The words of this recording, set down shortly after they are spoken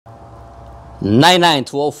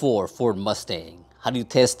99204 Ford Mustang. How do you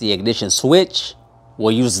test the ignition switch?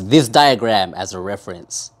 We'll use this diagram as a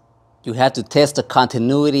reference. You have to test the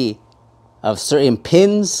continuity of certain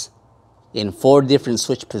pins in 4 different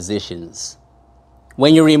switch positions.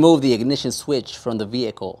 When you remove the ignition switch from the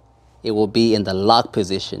vehicle, it will be in the lock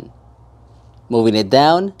position. Moving it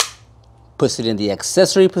down puts it in the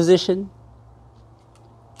accessory position.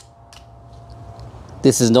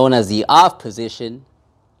 This is known as the off position.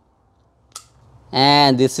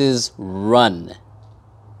 And this is run.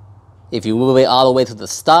 If you move it all the way to the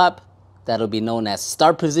stop, that'll be known as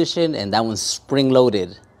start position, and that one's spring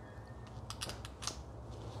loaded.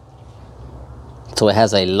 So it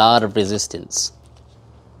has a lot of resistance.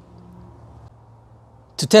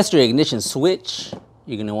 To test your ignition switch,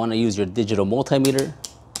 you're going to want to use your digital multimeter,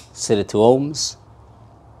 set it to ohms.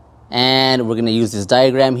 And we're going to use this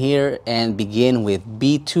diagram here and begin with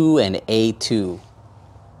B2 and A2.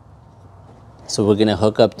 So we're going to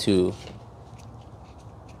hook up to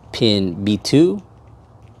pin B2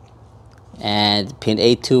 and pin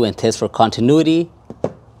A2 and test for continuity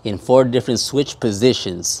in 4 different switch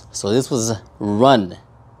positions. So this was run.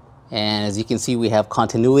 And as you can see, we have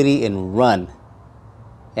continuity in run.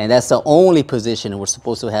 And that's the only position we're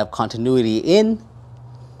supposed to have continuity in.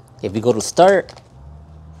 If we go to start,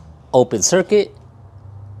 open circuit.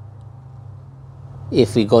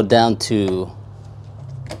 If we go down to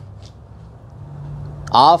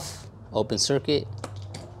off, open circuit,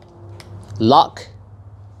 lock,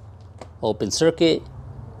 open circuit,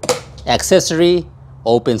 accessory,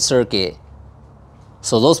 open circuit.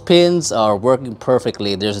 So those pins are working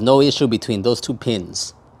perfectly. There's no issue between those 2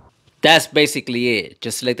 pins. That's basically it.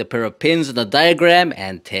 Just select a pair of pins in the diagram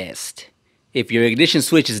and test. If your ignition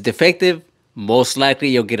switch is defective, most likely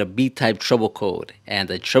you'll get a B-type trouble code, and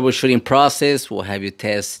the troubleshooting process will have you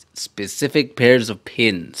test specific pairs of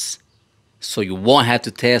pins. So you won't have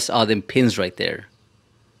to test all them pins right there.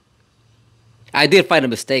 I did find a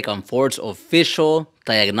mistake on Ford's official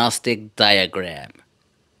diagnostic diagram.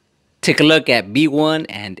 Take a look at B1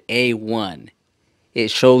 and A1. It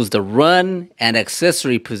shows the run and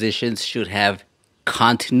accessory positions should have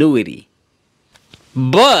continuity.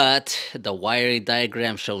 But the wiring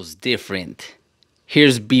diagram shows different.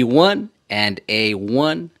 Here's B1 and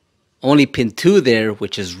A1. Only pin 2 there,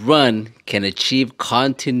 which is run, can achieve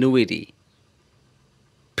continuity.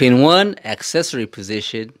 Pin 1 accessory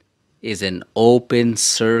position is an open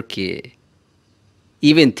circuit.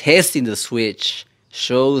 Even testing the switch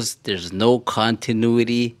shows there's no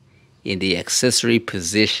continuity in the accessory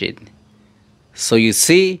position. So you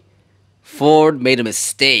see, Ford made a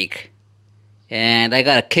mistake, and I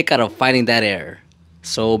got a kick out of finding that error.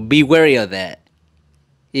 So be wary of that.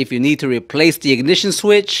 If you need to replace the ignition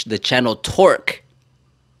switch, the channel Torque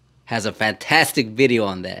has a fantastic video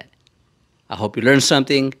on that. I hope you learned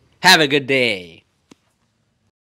something. Have a good day.